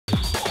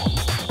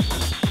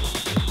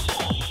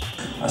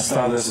I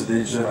started as a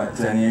DJ like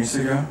 10 years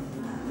ago,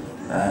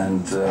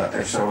 and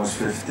actually I was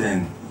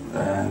 15,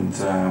 and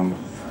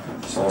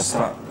so I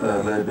started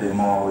a little bit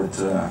more with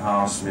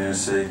house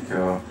music,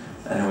 or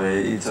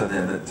anyway, Italy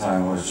at that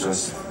time was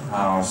just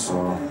house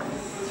or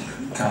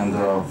kind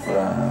of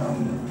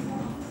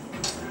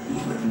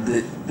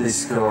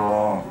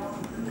disco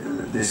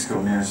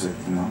music,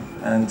 you know,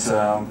 and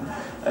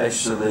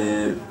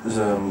actually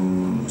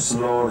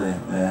slowly,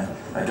 yeah,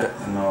 I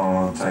got to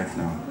know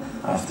techno.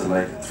 After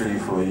like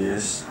 3-4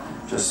 years,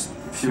 just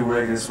a few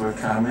records were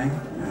coming,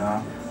 you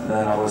know. And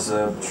then I was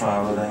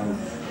traveling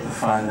to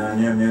find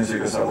new music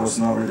because I was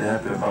not really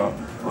happy about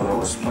what I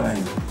was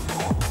playing.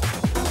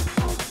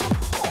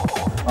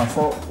 I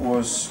thought it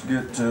was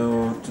good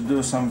to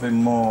do something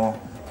more,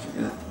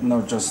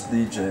 not just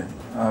DJ.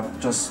 I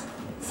just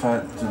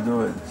tried to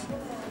do it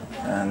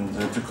and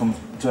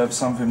to have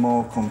something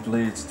more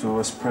complete, to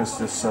express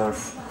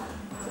yourself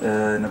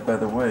in a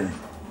better way.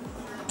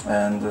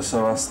 And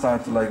so I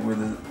started like with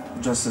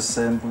just a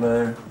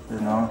sampler, you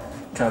know,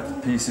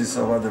 cut pieces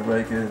of other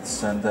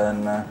records, and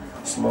then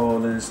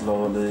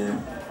slowly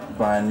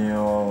buy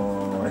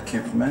new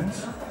equipment.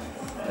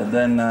 And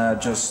then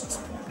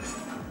just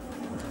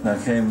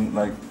that came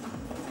like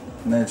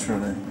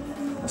naturally.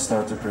 I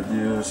started to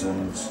produce,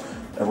 and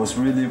I was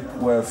really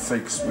well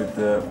fixed with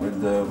the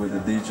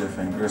DJ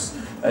thing. Because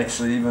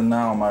actually even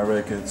now my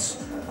records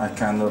I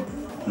kind of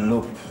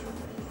loop,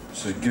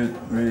 so good,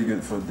 really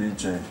good for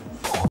DJ.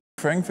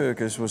 Frankfurt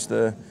was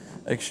the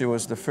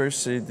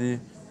first city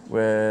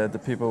where the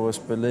people was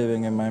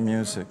believing in my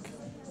music,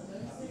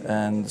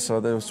 and so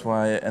that was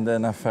why. And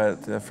then I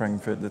felt that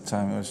Frankfurt at the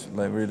time was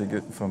like really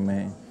good for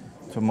me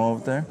to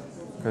move there,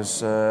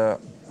 because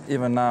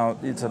even now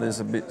Italy is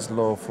a bit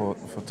slow for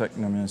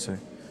techno music.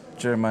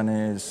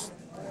 Germany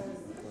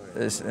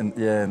is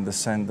in the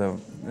center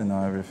of, you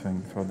know,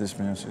 everything for this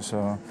music.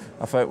 So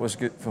I thought it was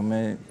good for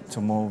me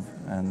to move,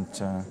 and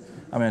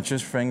I mean, I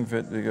chose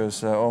Frankfurt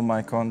because all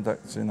my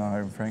contacts, you know, are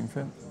in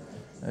Frankfurt.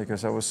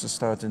 Because I was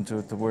starting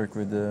to work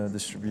with the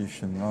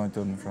distribution,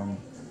 Neapolitan from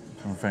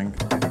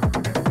Frankfurt.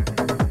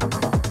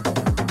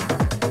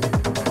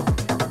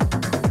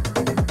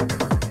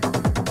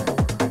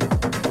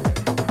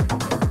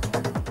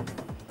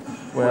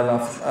 Well,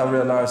 I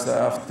realized that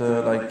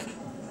after like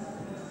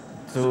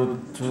two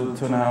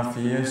and a half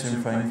years in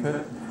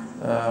Frankfurt,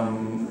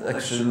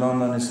 actually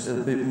London is a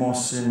bit more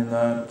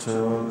similar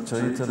to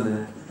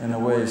Italy in a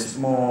way. It's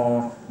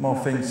more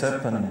things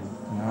happening,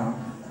 you know.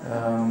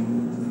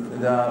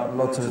 There are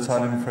lots of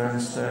Italian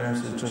friends there,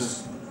 so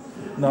just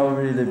no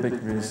really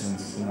big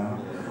reasons, you know.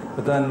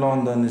 But then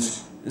London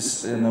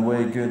is in a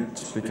way good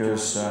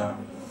because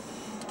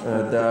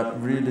there are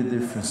really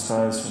different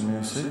styles of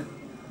music.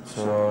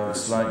 So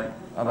it's like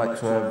I like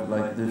to have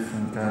like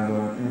different kind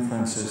of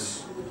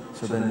influences,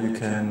 so then you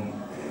can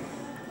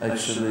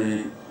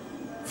actually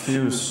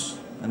fuse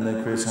and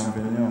then create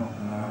something new, you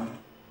know.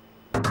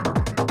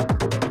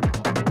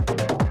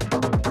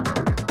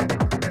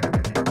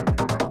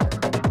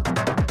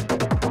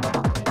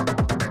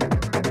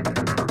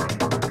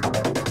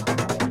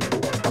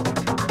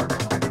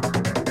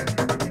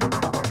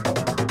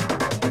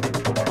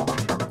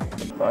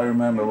 I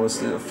remember a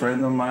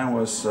friend of mine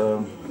was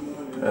a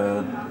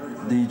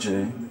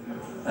DJ,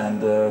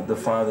 and the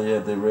father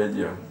had the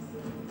radio.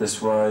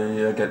 That's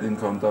why I get in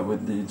contact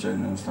with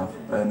DJing and stuff.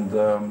 And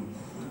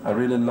I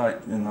really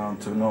liked, you know,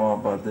 to know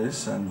about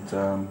this. And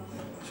so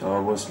I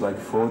was like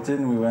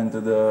 14. We went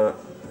to the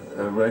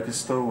record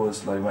store.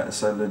 Was like when I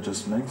said they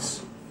just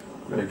mix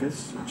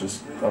records.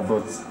 I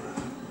bought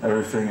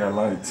everything I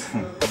liked.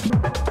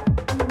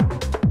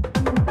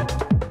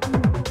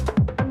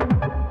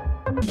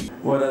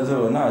 What I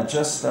do? No,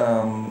 just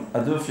I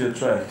do a few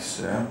tracks.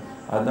 Yeah,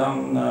 I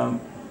don't.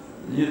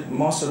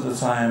 Most of the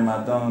time,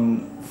 I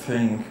don't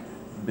think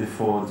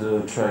before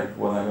the track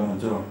what I'm gonna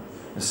do.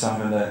 It's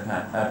something that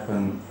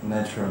happens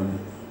naturally.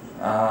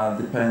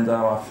 Depends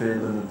how I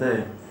feel in the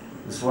day.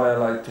 That's why I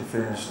like to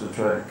finish the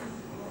track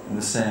in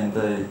the same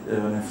day,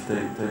 even if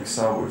it takes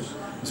hours.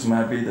 It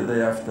might be the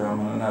day after I'm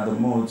in another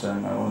mood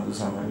and I want to do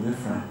something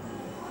different.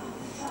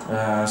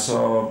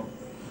 So,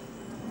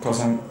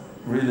 because I'm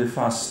really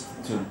fast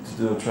to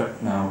do a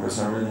track now, because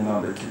I really know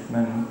the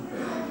equipment.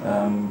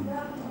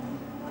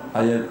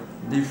 I have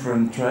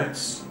different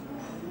tracks,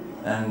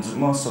 and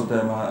most of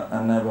them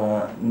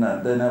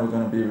they're never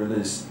going to be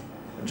released.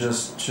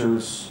 Just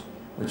choose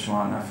which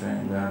one I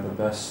think they're the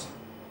best.